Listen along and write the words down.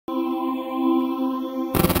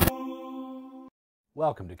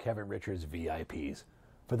Welcome to Kevin Richards VIPs.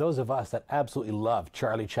 For those of us that absolutely love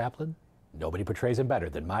Charlie Chaplin, nobody portrays him better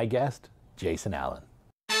than my guest, Jason Allin.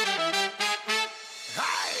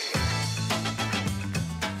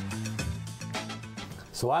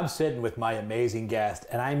 So I'm sitting with my amazing guest,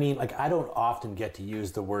 and I mean, I don't often get to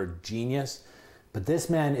use the word genius, but this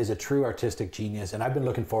man is a true artistic genius, and I've been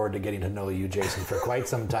looking forward to getting to know you, Jason, for quite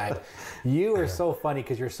some time. You are so funny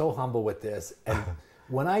because you're so humble with this, and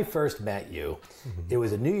when I first met you, it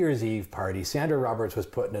was a New Year's Eve party. Sandra Roberts was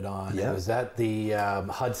putting it on. Yep. It was at the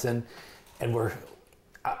Hudson, and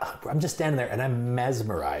I'm just standing there, and I'm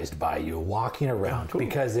mesmerized by you walking around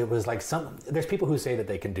because it was like there's people who say that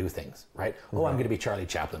they can do things, right? Oh, I'm going to be Charlie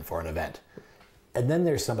Chaplin for an event. And then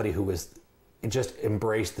there's somebody who just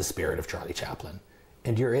embraced the spirit of Charlie Chaplin,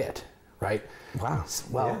 and you're it, right? Wow.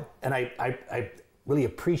 Well, yeah. And I really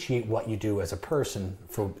appreciate what you do as a person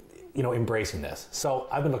for embracing this. So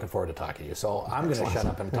I've been looking forward to talking to you. So I'm going to shut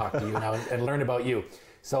up and talk to you now and learn about you.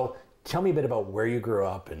 So tell me a bit about where you grew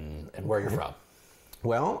up and where you're from.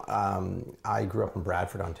 Well, I grew up in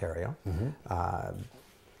Bradford, Ontario,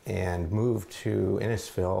 and moved to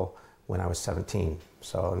Innisfil when I was 17.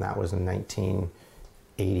 And that was in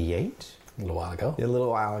 1988. A little while ago. A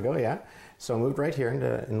little while ago, yeah. So I moved right here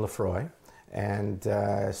in Lefroy and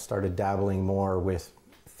started dabbling more with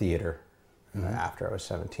theater. After I was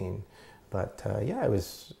 17. But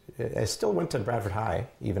I still went to Bradford High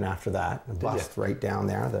even after that. I bussed right down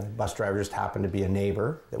there. The bus driver just happened to be a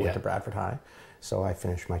neighbor that went to Bradford High. So I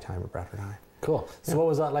finished my time at Bradford High. Cool. So what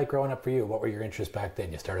was that like growing up for you? What were your interests back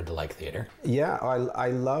then? You started to like theater? Yeah, I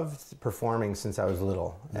loved performing since I was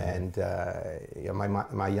little. And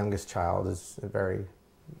my youngest child is very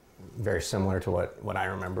similar to what I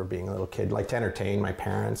remember being a little kid. Like to entertain my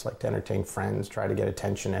parents, like to entertain friends, try to get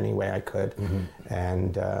attention any way I could,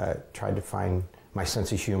 and tried to find my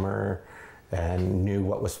sense of humor and knew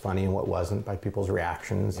what was funny and what wasn't by people's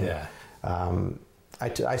reactions. Yeah. And,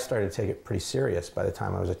 I started to take it pretty serious by the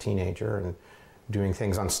time I was a teenager and doing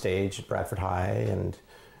things on stage at Bradford High and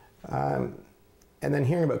then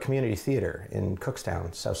hearing about community theater in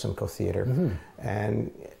Cookstown, South Simcoe Theater. And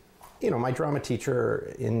my drama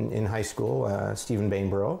teacher in high school, Stephen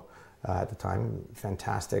Bainborough, at the time,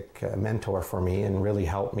 fantastic mentor for me and really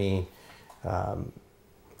helped me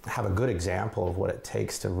have a good example of what it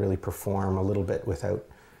takes to really perform a little bit without...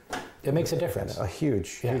 It makes a difference. A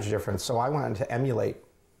huge difference. So I wanted to emulate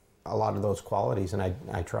a lot of those qualities, and I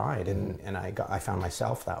tried, and I found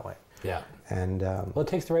myself that way. Yeah. And well, it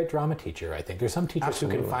takes the right drama teacher, I think. There's some teachers who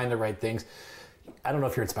can find the right things. I don't know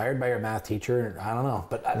if you're inspired by your math teacher, I don't know,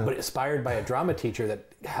 but inspired by a drama teacher that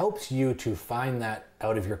helps you to find that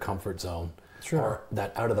out of your comfort zone, or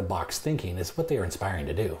that out of the box thinking is what they are inspiring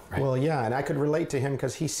to do, right? Well, yeah, and I could relate to him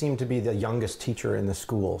because he seemed to be the youngest teacher in the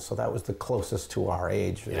school, so that was the closest to our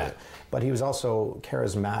age. Yeah. But he was also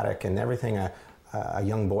charismatic and everything a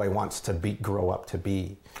young boy wants to grow up to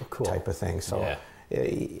be, type of thing. So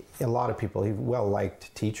a lot of people, he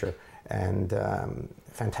well-liked teacher and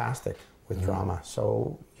fantastic with drama.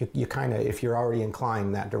 So you kind of, if you're already inclined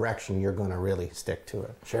in that direction, you're going to really stick to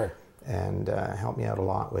it. Sure. And helped me out a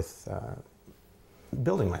lot with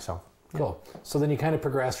building myself. Cool. So then you kind of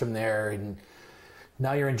progressed from there, and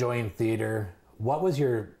now you're enjoying theater. What was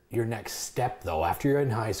your next step though? After you're in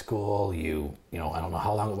high school, I don't know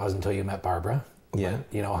how long it was until you met Barbara. Yeah.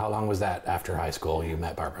 How long was that after high school you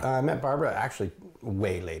met Barbara? I met Barbara actually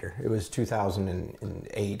way later. It was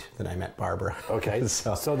 2008 that I met Barbara. Okay.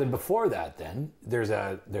 So then before that, then there's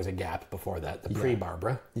a gap before that, the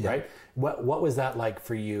pre-Barbara, right? What was that like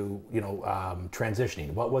for you?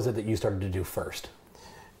 Transitioning. What was it that you started to do first?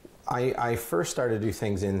 I first started to do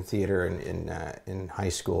things in theater in high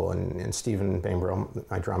school, and Stephen Bainborough,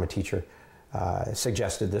 my drama teacher,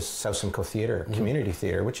 suggested this South Simcoe Theater, community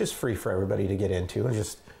theater, which is free for everybody to get into and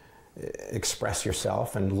just express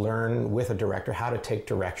yourself and learn with a director how to take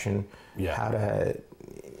direction, how to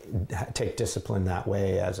take discipline that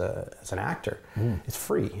way as an actor. It's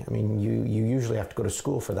free. I mean, you usually have to go to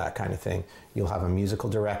school for that kind of thing. You'll have a musical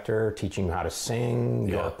director teaching you how to sing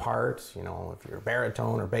your part, if you're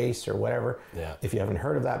baritone or bass or whatever. If you haven't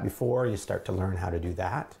heard of that before, you start to learn how to do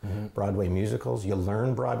that. Broadway musicals, you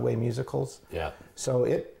learn Broadway musicals.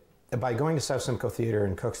 So by going to South Simcoe Theater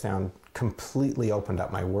in Cookstown completely opened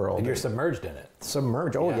up my world. And you're submerged in it.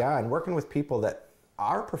 Submerged, and working with people that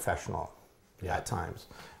are professional at times.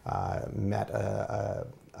 Met a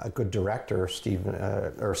good director,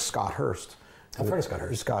 Scott Hurst. I've heard of Scott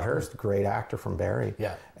Hurst. Scott Hurst, great actor from Barrie.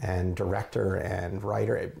 And director and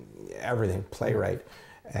writer, everything, playwright.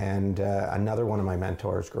 And another one of my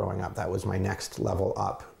mentors growing up, that was my next level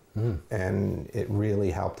up. And it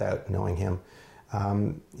really helped out knowing him.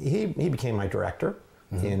 He became my director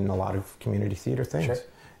in a lot of community theater things, Sure.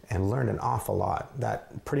 and learned an awful lot.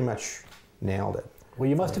 That pretty much nailed it. Well,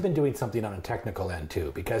 you must have been doing something on a technical end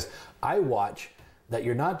too, because I watch that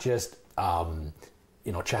you're not just,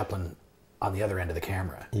 Chaplin on the other end of the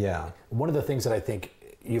camera. Yeah. One of the things that I think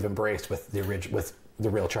you've embraced with the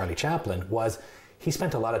real Charlie Chaplin was he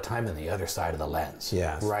spent a lot of time on the other side of the lens.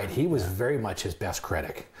 Yes. Right. He was very much his best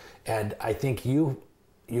critic, and I think you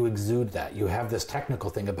exude that. You have this technical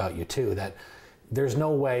thing about you too, that there's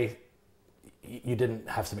no way you didn't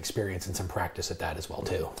have some experience and some practice at that as well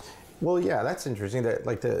too. Well, yeah, that's interesting. That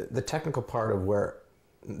like the technical part of where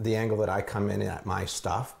the angle that I come in at my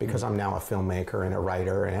stuff, because I'm now a filmmaker and a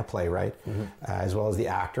writer and a playwright, as well as the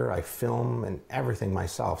actor. I film and everything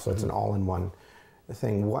myself, so it's an all-in-one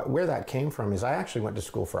thing. Where that came from is I actually went to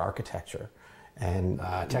school for architecture. And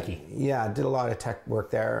techie. Yeah, did a lot of tech work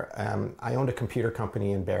there. I owned a computer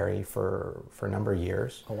company in Barrie for a number of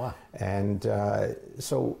years. Oh, wow. And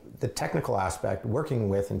so the technical aspect, working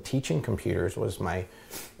with and teaching computers was my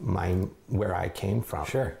where I came from.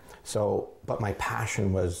 Sure. So, but my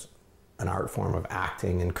passion was an art form of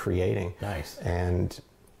acting and creating. Nice. And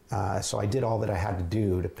so I did all that I had to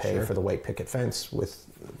do to pay for the white picket fence with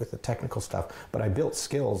the technical stuff. But I built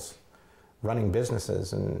skills running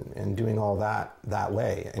businesses and doing all that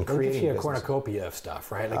way and creating. It gives you a cornucopia of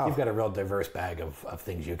stuff, right? Like you've got a real diverse bag of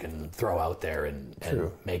things you can throw out there and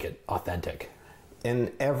make it authentic.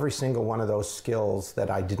 And every single one of those skills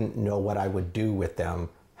that I didn't know what I would do with them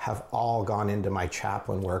have all gone into my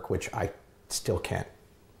Chaplin work, which I still can't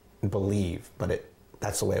believe, but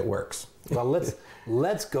that's the way it works. Well,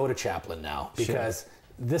 let's go to Chaplin now, because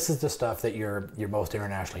this is the stuff that you're most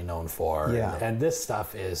internationally known for. Yeah. And this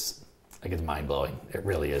stuff is, like, it's mind-blowing. It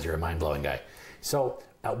really is. You're a mind-blowing guy. So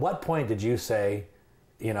at what point did you say,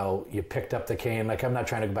 you picked up the cane? Like, I'm not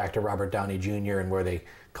trying to go back to Robert Downey Jr. and where they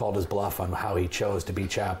called his bluff on how he chose to be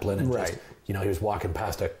Chaplin. And just, he was walking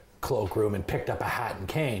past a cloakroom and picked up a hat and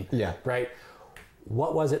cane. Yeah. Right?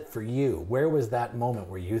 What was it for you? Where was that moment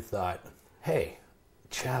where you thought, hey,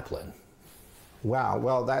 Chaplin? Wow.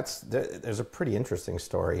 Well, there's a pretty interesting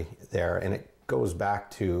story there, and it goes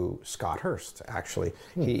back to Scott Hurst, actually.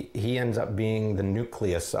 He ends up being the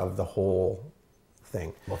nucleus of the whole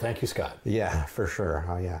thing. Well, thank you, Scott. Yeah, for sure.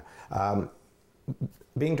 Oh, yeah.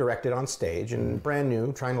 Being directed on stage and brand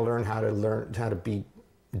new, trying to learn how to be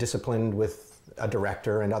disciplined with a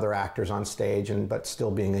director and other actors on stage, but still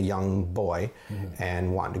being a young boy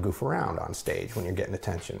and wanting to goof around on stage when you're getting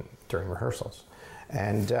attention during rehearsals.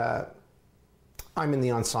 And I'm in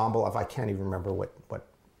the ensemble of, I can't even remember what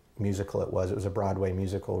musical it was. It was a Broadway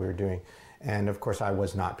musical we were doing. And of course I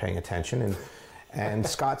was not paying attention. And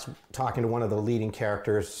Scott's talking to one of the leading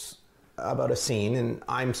characters about a scene, and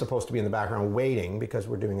I'm supposed to be in the background waiting because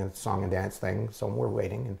we're doing a song and dance thing. So we're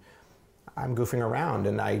waiting, and I'm goofing around,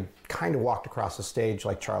 and I kind of walked across the stage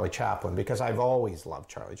like Charlie Chaplin, because I've always loved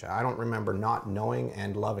Charlie Chaplin. I don't remember not knowing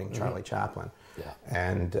and loving Charlie Chaplin. Yeah.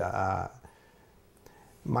 And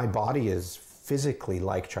my body is physically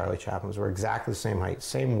like Charlie Chaplin's. We're exactly the same height,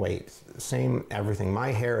 same weight, same everything.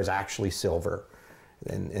 My hair is actually silver,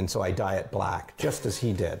 and so I dye it black, just as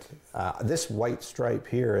he did. This white stripe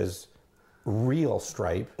here is real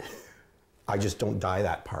stripe. I just don't dye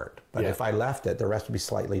that part. But if I left it, the rest would be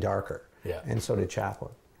slightly darker. Yeah. And so did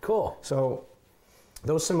Chaplin. Cool. So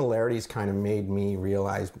those similarities kind of made me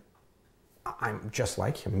realize I'm just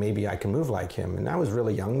like him. Maybe I can move like him. And I was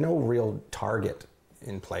really young, no real target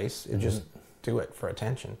in place. It just do it for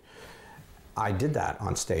attention. I did that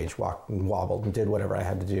on stage, walked and wobbled and did whatever I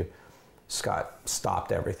had to do. Scott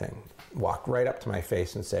stopped everything, walked right up to my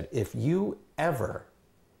face and said, if you ever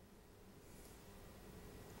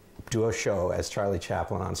do a show as Charlie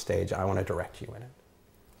Chaplin on stage, I want to direct you in it.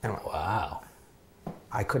 And I went, wow.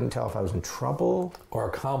 I couldn't tell if I was in trouble or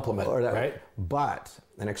a compliment, right? But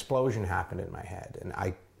an explosion happened in my head, and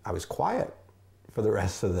I was quiet for the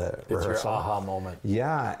rest of the rehearsal. It's your aha moment.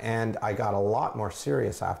 Yeah, and I got a lot more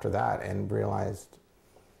serious after that and realized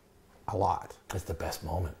a lot. It's the best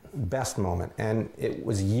moment. Best moment. And it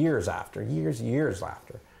was years after. It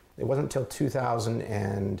wasn't until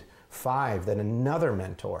 2005 that another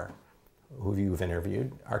mentor, who you've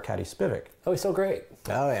interviewed, Arkady Spivak. Oh, he's so great.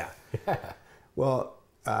 Oh, yeah. Well,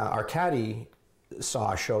 Arkady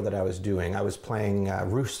saw a show that I was doing. I was playing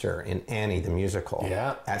Rooster in Annie the musical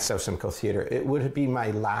at South Simcoe Theatre. It would be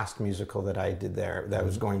my last musical that I did there, that I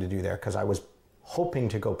was going to do there, because I was hoping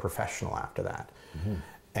to go professional after that.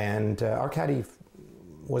 And Arkady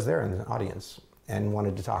was there in the audience and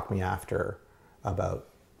wanted to talk to me after about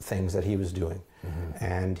things that he was doing.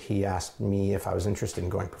 And he asked me if I was interested in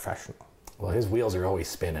going professional. Well, his wheels are always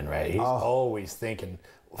spinning, right? He's always thinking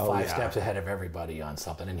five steps ahead of everybody on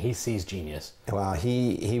something, and he sees genius. Well,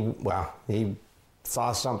 he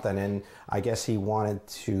saw something, and I guess he wanted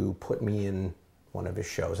to put me in one of his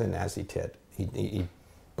shows, and as he did, he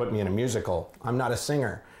put me in a musical. I'm not a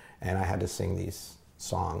singer, and I had to sing these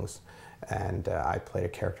songs, and I played a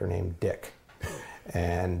character named Dick,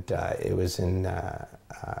 and it was in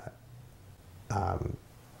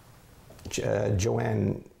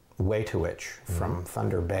Joanne Waytowicz from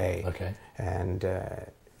Thunder Bay. Okay. And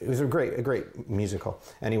it was a great musical.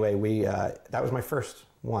 Anyway, that was my first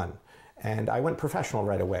one, and I went professional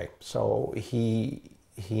right away. So he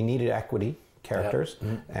needed equity characters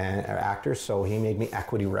and actors, so he made me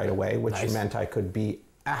equity right away, which meant I could be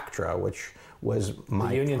ACTRA, which was my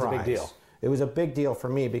The union's prize. a big deal. It was a big deal for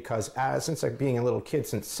me because since being a little kid,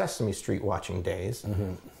 since Sesame Street watching days,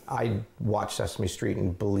 I watched Sesame Street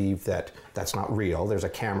and believed that that's not real. There's a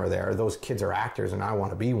camera there. Those kids are actors, and I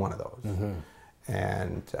want to be one of those.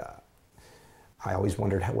 And I always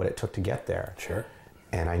wondered what it took to get there. Sure.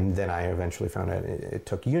 And then I eventually found out it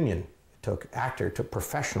took union, it took actor, it took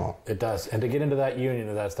professional. It does. And to get into that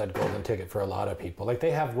union, that's that golden ticket for a lot of people. Like,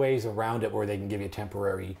 they have ways around it where they can give you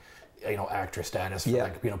temporary, actor status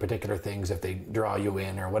for particular things if they draw you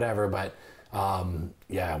in or whatever. But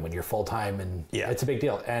when you're full time, and it's a big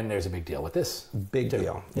deal. And there's a big deal with this. Big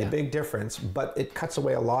deal. A big difference. But it cuts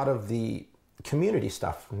away a lot of the community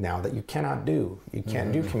stuff now that you cannot do. You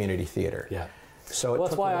can't do community theater. Yeah. So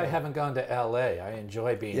that's why I haven't gone to LA. I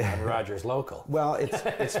enjoy being on Rogers Local. Well,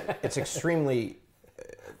 it's extremely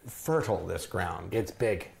fertile, this ground. It's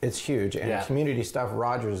big. It's huge. And community stuff,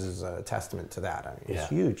 Rogers is a testament to that. I mean, it's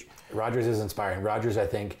huge. Rogers is inspiring. Rogers, I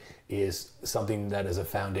think, is something that is a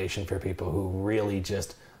foundation for people who really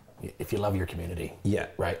just, if you love your community. Yeah.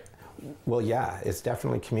 Right? Well, it's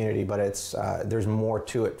definitely community, but it's there's more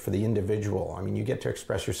to it for the individual. I mean, you get to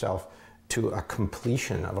express yourself to a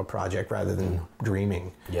completion of a project rather than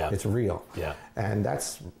dreaming. Yeah. It's real. Yeah. And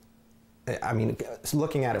that's, I mean,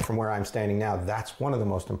 looking at it from where I'm standing now, that's one of the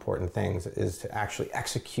most important things, is to actually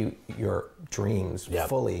execute your dreams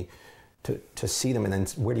fully, to see them, and then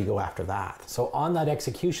where do you go after that? So on that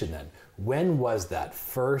execution then, when was that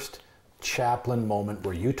first Chaplin moment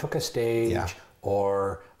where you took a stage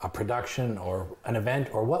or a production or an event,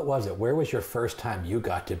 or what was it? Where was your first time you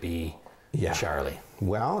got to be Charlie?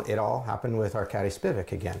 Well, it all happened with Arkady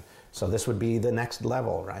Spivak again. So this would be the next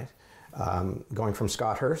level, right? Going from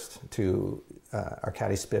Scott Hurst to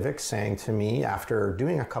Arkady Spivak saying to me, after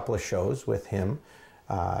doing a couple of shows with him,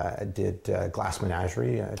 I did Glass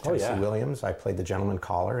Menagerie, Tennessee Williams. I played the gentleman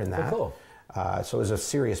caller in that. Oh, cool. So it was a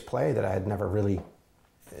serious play that I had never really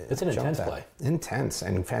It's an intense play. Intense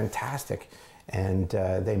and fantastic. And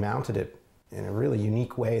they mounted it in a really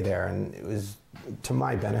unique way there. And it was to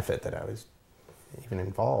my benefit that I was even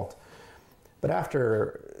involved. But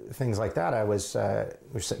after things like that,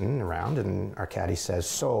 we're sitting around, and Arkady says,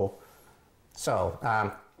 so,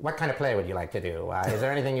 what kind of play would you like to do? Is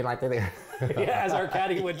there anything you'd like to do? As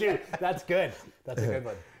Arkady would do. That's good. That's a good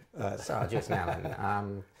one. So, Jason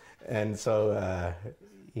Allin. And so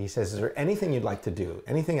he says, is there anything you'd like to do?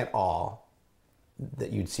 Anything at all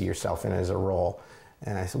that you'd see yourself in as a role?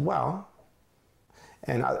 And I said, well,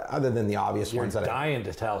 and other than the obvious ones that You're dying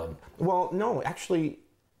to tell him. Well, no, actually,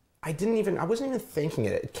 I wasn't even thinking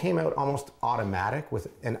it. It came out almost automatic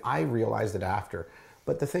and I realized it after.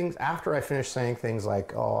 But the things, after I finished saying things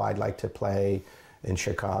like, oh, I'd like to play in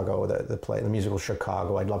Chicago, the musical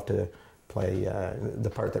Chicago, I'd love to play the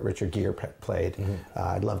part that Richard Gere played.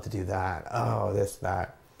 I'd love to do that. Oh, this,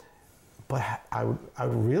 that. But I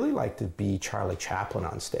would really like to be Charlie Chaplin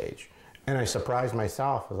on stage. And I surprised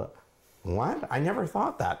myself. I was like, what? I never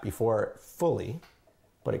thought that before fully,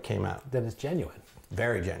 but it came out. Then it's genuine.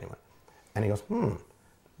 Very genuine. And he goes,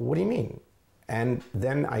 what do you mean? And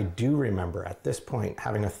then I do remember at this point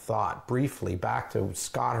having a thought briefly back to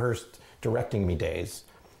Scott Hurst directing me days.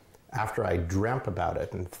 After I dreamt about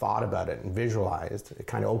it and thought about it and visualized, it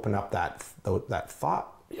kind of opened up that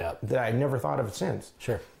thought that I never thought of since.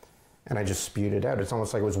 Sure. And I just spewed it out. It's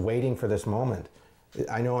almost like I was waiting for this moment.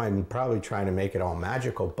 I know I'm probably trying to make it all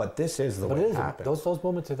magical, but this is the way it happens. Those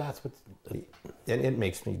moments are that's what. It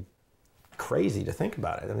makes me crazy to think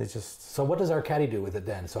about it. And it's just. So what does Arkady do with it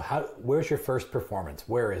then? So where's your first performance?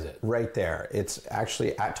 Where is it? Right there. It's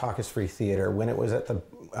actually at Talk is Free Theater. When it was at the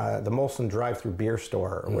Molson drive-through beer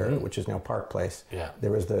store, which is now Park Place. Yeah.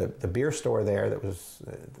 There was the beer store there that was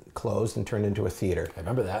closed and turned into a theater. I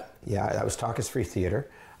remember that. Yeah, that was Talk is Free Theater.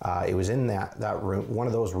 It was in that room, one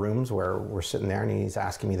of those rooms where we're sitting there, and he's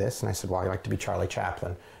asking me this, and I said, well, I'd like to be Charlie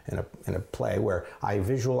Chaplin in a play where I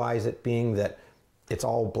visualize it being that it's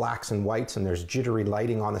all blacks and whites, and there's jittery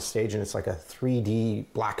lighting on the stage, and it's like a 3D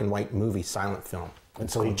black and white movie, silent film. And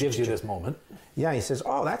so he gives you this moment. Yeah, he says,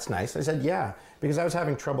 "Oh, that's nice." I said, "Yeah," because I was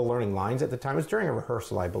having trouble learning lines at the time. It was during a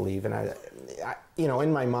rehearsal, I believe, and I you know,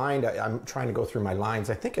 in my mind, I'm trying to go through my lines.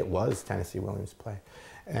 I think it was Tennessee Williams' play,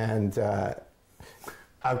 and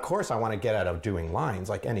of course, I want to get out of doing lines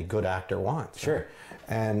like any good actor wants. Sure. Right?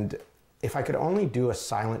 And if I could only do a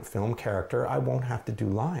silent film character, I won't have to do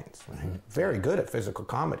lines. Right? Mm-hmm. Very good at physical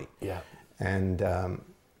comedy. Yeah. And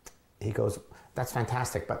he goes, "That's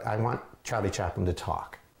fantastic, but I want Charlie Chaplin to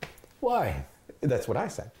talk." Why? That's what I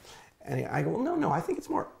said. And I go, "Well, no, I think it's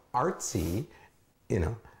more artsy, you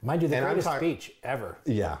know." Mind you, the greatest speech ever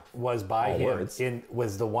was by him.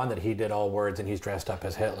 Was the one that he did all words, and he's dressed up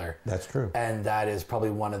as Hitler. That's true. And that is probably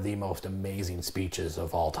one of the most amazing speeches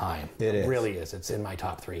of all time. It really is. It's in my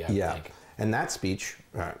top 3, I think. And that speech,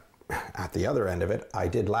 at the other end of it, I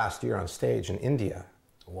did last year on stage in India.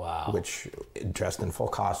 Wow. Which, dressed in full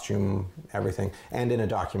costume, everything, and in a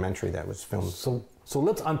documentary that was filmed. So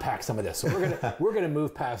let's unpack some of this. So we're gonna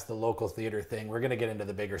move past the local theater thing. We're gonna get into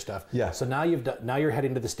the bigger stuff. Yeah. So now you're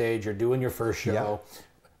heading to the stage. You're doing your first show. Yeah.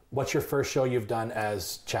 What's your first show you've done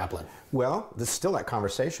as Chaplin? Well, there's still that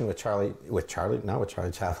conversation with Charlie Chaplin,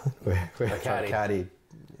 with our caddy.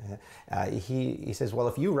 He says, "Well,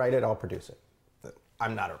 if you write it, I'll produce it."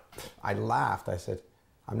 I laughed. I said,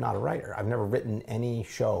 "I'm not a writer. I've never written any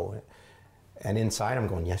show." And inside I'm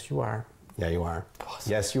going, "Yes, you are. Yeah, you are. Awesome.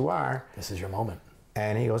 Yes, you are. This is your moment."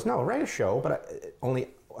 And he goes, "No, write a show, but only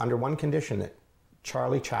under one condition, that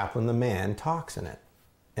Charlie Chaplin, the man, talks in it,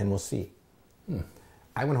 and we'll see."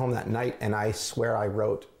 I went home that night, and I swear I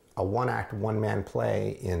wrote a one-act, one-man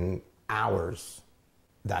play in hours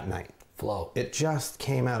that night. Flow. It just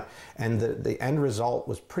came out, and the end result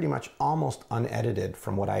was pretty much almost unedited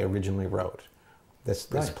from what I originally wrote. This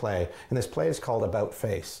play, and this play is called About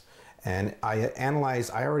Face. And I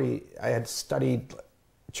had studied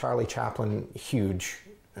Charlie Chaplin huge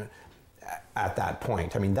at that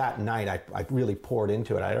point. I mean, that night I really poured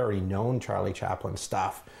into it. I'd already known Charlie Chaplin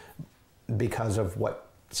stuff because of what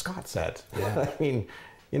Scott said. Yeah. I mean,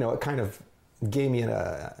 you know, it kind of gave me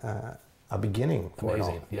a beginning for it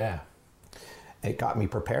all. Yeah. It got me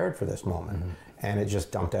prepared for this moment, and it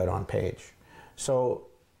just dumped out on page. So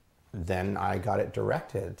then I got it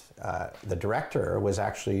directed. The director was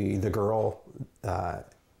actually the girl,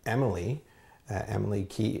 Emily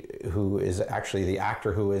Key, who is actually the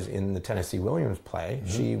actor who is in the Tennessee Williams play.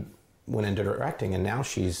 She went into directing, and now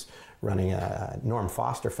she's running a Norm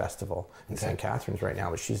Foster Festival in St. Catharines right now.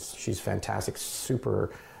 But she's fantastic,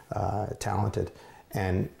 super talented,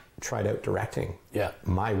 and tried out directing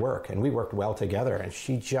my work. And we worked well together, and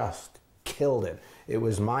she just killed it. It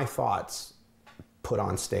was my thoughts put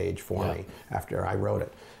on stage for me after I wrote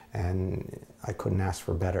it, and I couldn't ask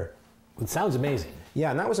for better. It sounds amazing.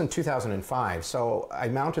 Yeah, and that was in 2005. So I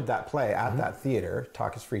mounted that play at that theater,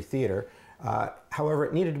 Talk is Free Theater. However,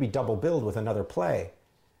 it needed to be double billed with another play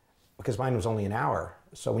because mine was only an hour.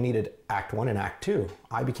 So we needed Act 1 and Act 2.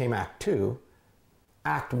 I became Act 2.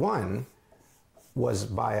 Act 1 was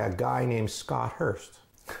by a guy named Scott Hurst.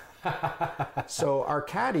 So our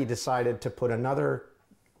caddy decided to put another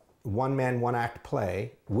one-man, one-act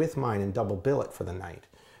play with mine and double bill it for the night.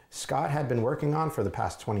 Scott had been working on, for the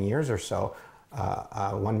past 20 years or so,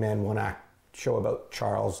 a one-man, one-act show about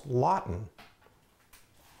Charles Laughton,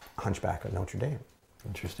 Hunchback of Notre Dame.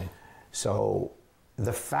 Interesting. So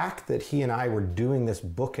the fact that he and I were doing this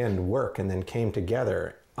bookend work and then came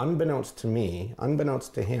together, unbeknownst to me,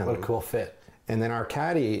 unbeknownst to him. What a cool fit. And then our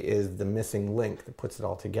caddy is the missing link that puts it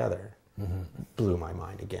all together. Blew my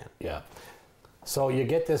mind again. Yeah. So you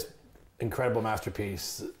get this incredible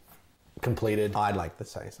masterpiece completed. I'd like to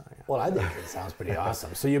say so. Yeah. Well, I think it sounds pretty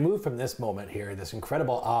awesome. So you move from this moment here, this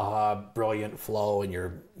incredible brilliant flow, and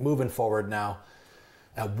you're moving forward now.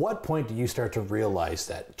 At what point do you start to realize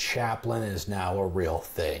that Chaplin is now a real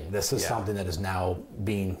thing? This is something that is now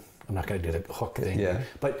being, I'm not going to do the hook thing,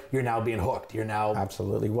 but you're now being hooked. You're now...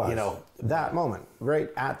 Absolutely was. You know, that moment, right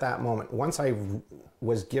at that moment, once I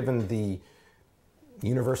was given the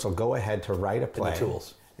universal go-ahead to write a play.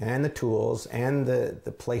 And the tools and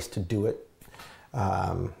the place to do it.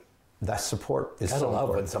 That support is so important. I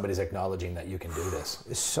love when somebody's acknowledging that you can do this.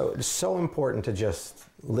 It's so important to just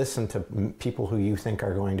listen to people who you think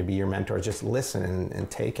are going to be your mentors. Just listen and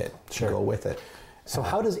take it. Go with it. So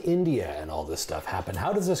how does India and all this stuff happen?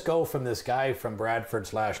 How does this go from this guy from Bradford /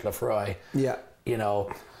 Lefroy, you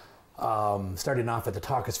know, starting off at the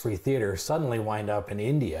Talk is Free Theater, suddenly wind up in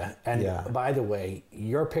India? And by the way,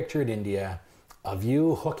 your picture in India of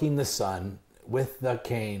you hooking the sun with the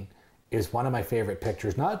cane is one of my favorite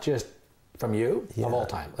pictures, not just from you of all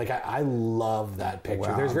time. Like I love that picture.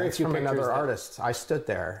 Wow, There's very that's few from pictures another artist. I stood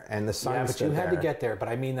there, and the sun. Yeah, but stood you had there. to get there. But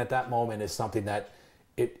I mean that moment is something that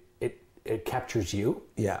it captures you.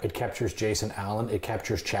 Yeah. It captures Jason Allin. It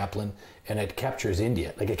captures Chaplin, and it captures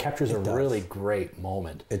India. Like it captures a really great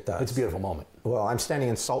moment. It does. It's a beautiful moment. Well, I'm standing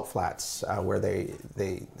in salt flats where they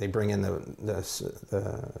bring in the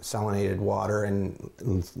salinated water and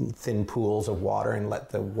thin pools of water and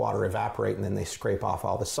let the water evaporate, and then they scrape off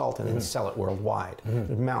all the salt and then sell it worldwide.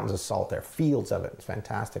 There's mountains of salt there, fields of it. It's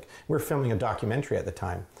fantastic. We were filming a documentary at the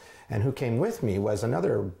time, and who came with me was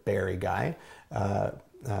another Barrie guy,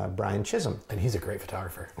 Brian Chisholm. And he's a great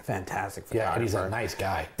photographer. Fantastic photographer. Yeah, and he's a nice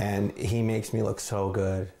guy. And he makes me look so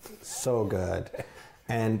good,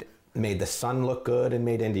 and made the sun look good and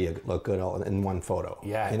made India look good all in one photo.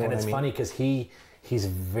 Yeah, you know and it's I mean? funny because he's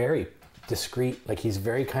very discreet. Like he's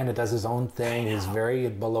very kind of does his own thing. He's very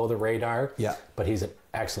below the radar. Yeah. But he's an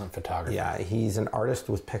excellent photographer. Yeah, he's an artist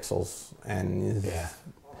with pixels, and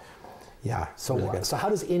So, really good. so how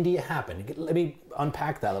does India happen? Let me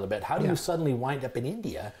unpack that a little bit. How do you suddenly wind up in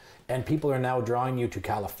India, and people are now drawing you to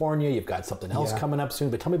California? You've got something else coming up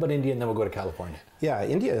soon, but tell me about India, and then we'll go to California. Yeah,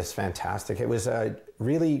 India is fantastic. It was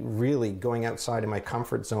really, really going outside of my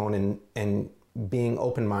comfort zone and being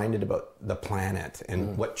open-minded about the planet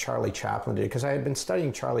and what Charlie Chaplin did. Because I had been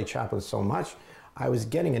studying Charlie Chaplin so much, I was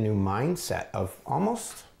getting a new mindset of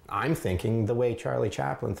almost, I'm thinking, the way Charlie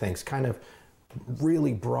Chaplin thinks, kind of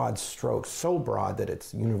really broad strokes, so broad that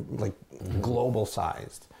it's global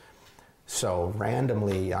sized. So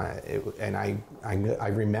randomly, I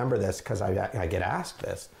remember this because I get asked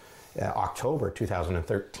this, October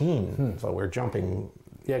 2013. So we're jumping.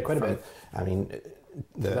 Yeah, quite a bit. I mean,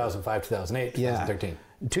 2005, 2008, 2013.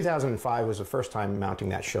 2005 was the first time mounting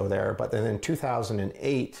that show there, but then in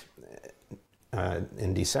 2008,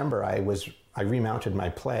 in December, I remounted my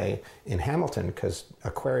play in Hamilton because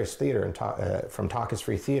Aquarius Theatre from Talk is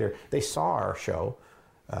Free Theatre, they saw our show,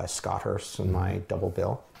 Scott Hurst and my double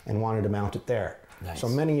bill, and wanted to mount it there. Nice. So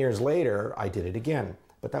many years later, I did it again.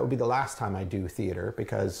 But that would be the last time I do theatre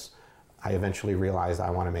because I eventually realized I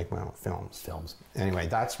want to make my own films. Anyway,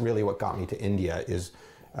 that's really what got me to India is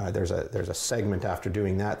there's a segment after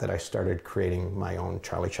doing that I started creating my own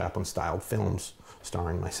Charlie Chaplin styled films,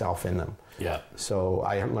 starring myself in them. Yeah. So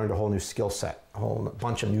I learned a whole new skill set, a whole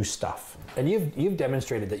bunch of new stuff. And you've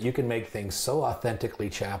demonstrated that you can make things so authentically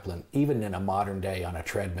Chaplin, even in a modern day on a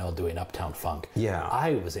treadmill doing Uptown Funk. Yeah.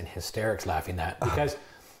 I was in hysterics laughing at that because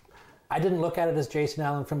I didn't look at it as Jason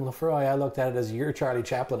Allin from Lefroy. I looked at it as you're Charlie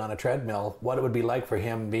Chaplin on a treadmill, what it would be like for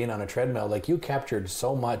him being on a treadmill. Like you captured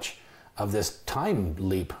so much of this time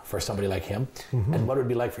leap for somebody like him and what it would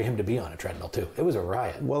be like for him to be on a treadmill too. It was a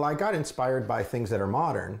riot. Well, I got inspired by things that are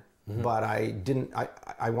modern, but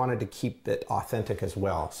I wanted to keep it authentic as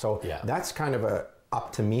well. So that's kind of a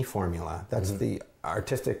up to me formula. That's the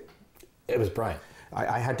artistic. It was Brian.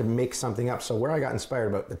 I had to make something up. So where I got inspired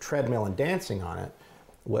about the treadmill and dancing on it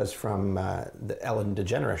was from the Ellen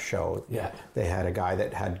DeGeneres show. Yeah. They had a guy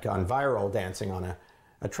that had gone viral dancing on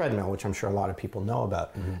a treadmill, which I'm sure a lot of people know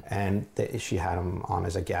about. And she had him on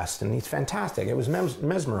as a guest, and he's fantastic. It was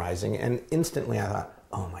mesmerizing, and instantly I thought,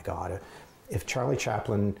 oh my God, if Charlie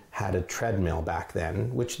Chaplin had a treadmill back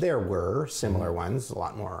then, which there were similar ones, a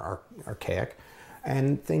lot more archaic,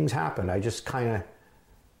 and things happened. I just kind of,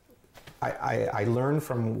 I learned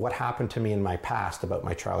from what happened to me in my past about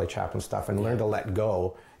my Charlie Chaplin stuff and learned to let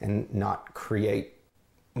go and not create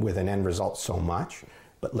with an end result so much,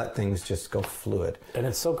 but let things just go fluid. And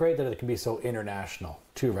it's so great that it can be so international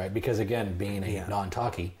too, right? Because again, being a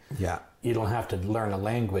non-talkie, you don't have to learn a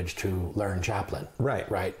language to learn Chaplin.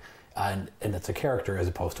 Right. And it's a character as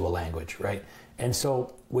opposed to a language, right? And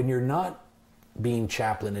so when you're not being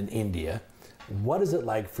Chaplin in India, what is it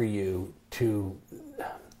like for you to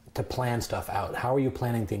plan stuff out? How are you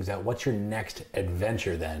planning things out? What's your next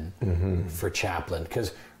adventure then for Chaplin?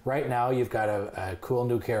 Because right now you've got a cool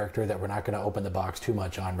new character that we're not going to open the box too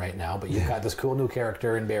much on right now, but you've got this cool new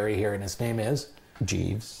character in Barrie here, and his name is?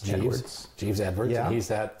 Jeeves Edwards. Jeeves Edwards. Yeah. And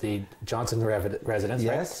he's at the Johnson residence,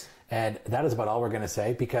 yes. Right? And that is about all we're going to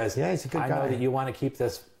say because he's a good I guy. know that you want to keep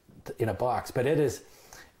this in a box, but it is,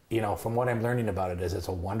 from what I'm learning about it, is it's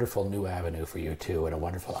a wonderful new avenue for you too, and a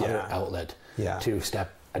wonderful other outlet to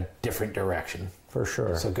step a different direction. For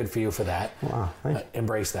sure. So good for you for that. Wow.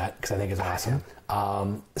 Embrace that because I think it's awesome.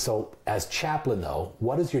 So as Chaplin though,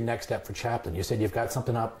 what is your next step for Chaplin? You said you've got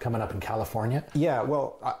something coming up in California? Yeah,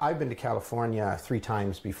 well, I've been to California 3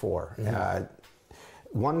 times before.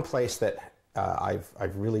 One place that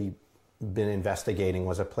I've really been investigating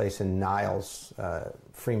was a place in Niles,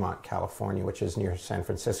 Fremont, California, which is near San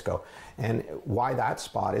Francisco. And why that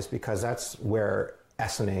spot is because that's where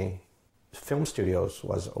SNA Film Studios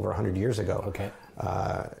was over 100 years ago. Okay.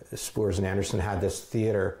 Spurs and Anderson had this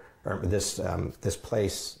theater, or this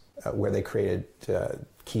place where they created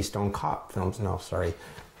Keystone Cop films. No, sorry,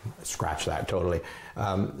 scratch that totally.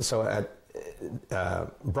 So at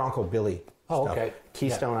Bronco Billy. Oh, stuff. okay.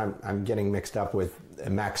 Keystone, yeah. I'm getting mixed up with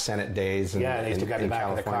Mack Sennett days. And, yeah, they used to grab the back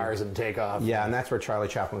California. of the cars and take off. Yeah, and that's where Charlie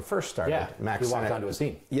Chaplin first started. Yeah, Mack he walked Sennett, onto a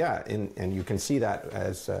scene. Yeah, and you can see that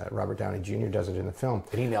as Robert Downey Jr. does it in the film.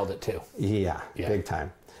 And he nailed it too. Yeah, big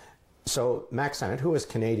time. So Mack Sennett, who was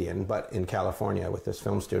Canadian, but in California with this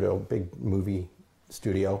film studio, big movie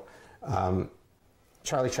studio,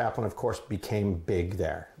 Charlie Chaplin, of course, became big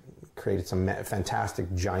there. Created some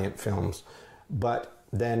fantastic giant films, but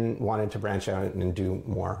then wanted to branch out and do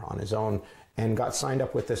more on his own, and got signed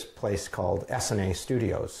up with this place called SNA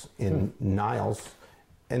Studios in Niles,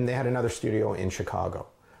 and they had another studio in Chicago.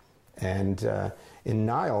 And in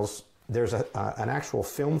Niles, there's an actual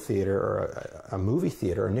film theater, or a movie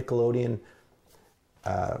theater, a Nickelodeon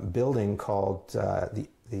building called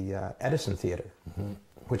the Edison Theater,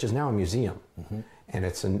 which is now a museum. And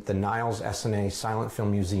it's in the Niles SNA Silent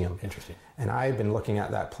Film Museum. Interesting. And I've been looking at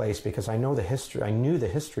that place because I know the history. I knew the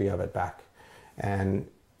history of it back, and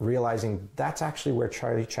realizing that's actually where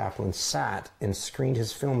Charlie Chaplin sat and screened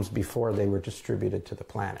his films before they were distributed to the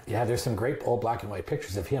planet. Yeah, there's some great old black and white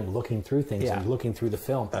pictures of him looking through things and looking through the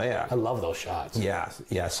film. Oh, yeah. I love those shots. Yeah,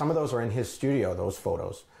 yeah. Some of those are in his studio, those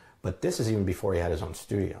photos. But this is even before he had his own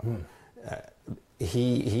studio.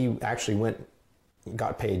 He actually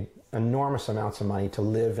got paid enormous amounts of money to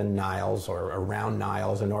live in Niles or around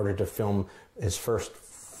Niles in order to film his first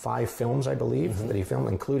 5 films, I believe, that he filmed,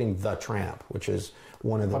 including The Tramp, which is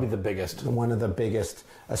probably the biggest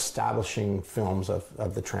establishing films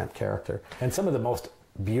of the Tramp character. And some of the most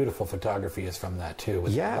beautiful photography is from that too,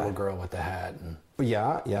 with the little girl with the hat. And...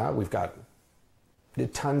 Yeah, we've got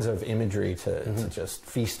tons of imagery to just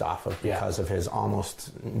feast off of because of his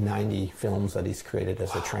almost 90 films that he's created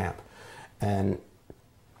as a Tramp.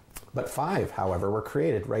 But 5, however, were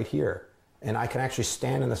created right here. And I can actually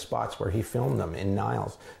stand in the spots where he filmed them in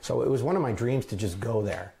Niles. So it was one of my dreams to just go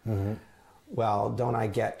there. Well, don't I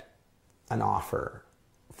get an offer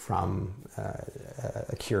from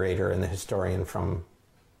a curator and the historian from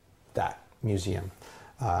that museum,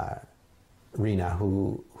 Rena,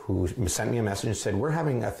 who sent me a message and said, we're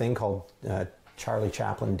having a thing called Charlie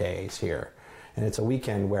Chaplin Days here. And it's a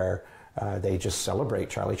weekend where they just celebrate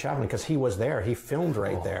Charlie Chaplin because he was there. He filmed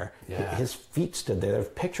right there. Yeah. His feet stood there. There's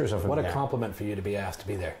pictures of him What a there. compliment for you to be asked to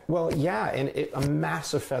be there. Well, yeah, and a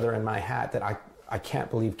massive feather in my hat that I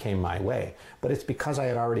can't believe came my way. But it's because I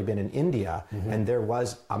had already been in India, and there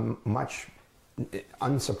was a much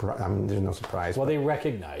unsurprised. I mean, there's no surprise. Well, they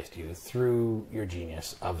recognized you through your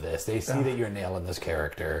genius of this. They see that you're nailing this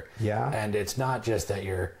character. Yeah. And it's not just that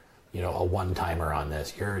you're, a one-timer on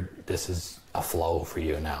this. This is a flow for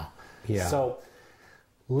you now. Yeah. So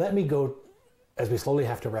let me go, as we slowly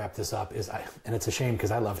have to wrap this up, and it's a shame because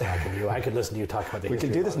I love talking to you. I could listen to you talk about the history.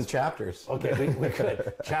 We can do this in chapters. Okay, we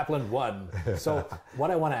could. Chaplin 1. So what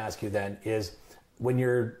I want to ask you then is, when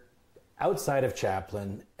you're outside of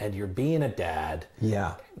Chaplin and you're being a dad, you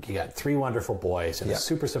got 3 wonderful boys and a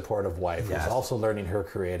super supportive wife who's also learning her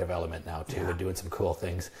creative element now too and doing some cool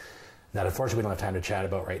things that unfortunately we don't have time to chat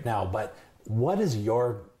about right now. But what's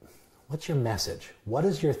your message? What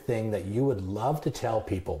is your thing that you would love to tell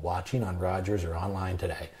people watching on Rogers or online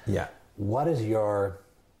today? Yeah. What is your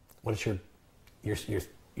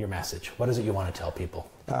message? What is it you want to tell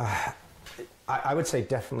people? I would say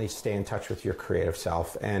definitely stay in touch with your creative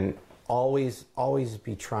self and always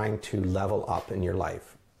be trying to level up in your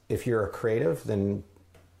life. If you're a creative, then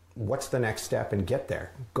what's the next step, and get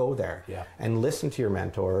there, go there, and listen to your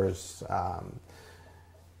mentors.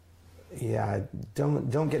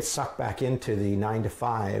 Don't get sucked back into the 9 to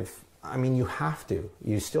 5. I mean, you have to.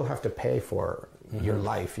 You still have to pay for your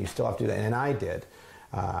life. You still have to do that, and I did.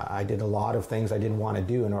 I did a lot of things I didn't want to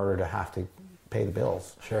do in order to have to pay the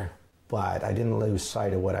bills. Sure. But I didn't lose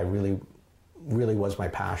sight of what I really was my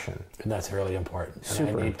passion. And that's really important. Super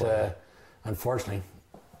and I need important. Unfortunately,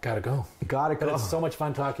 gotta go. Gotta go. But it's so much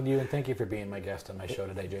fun talking to you, and thank you for being my guest on my show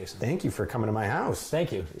today, Jason. Thank you for coming to my house.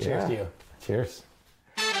 Thank you. Cheers to you. Cheers.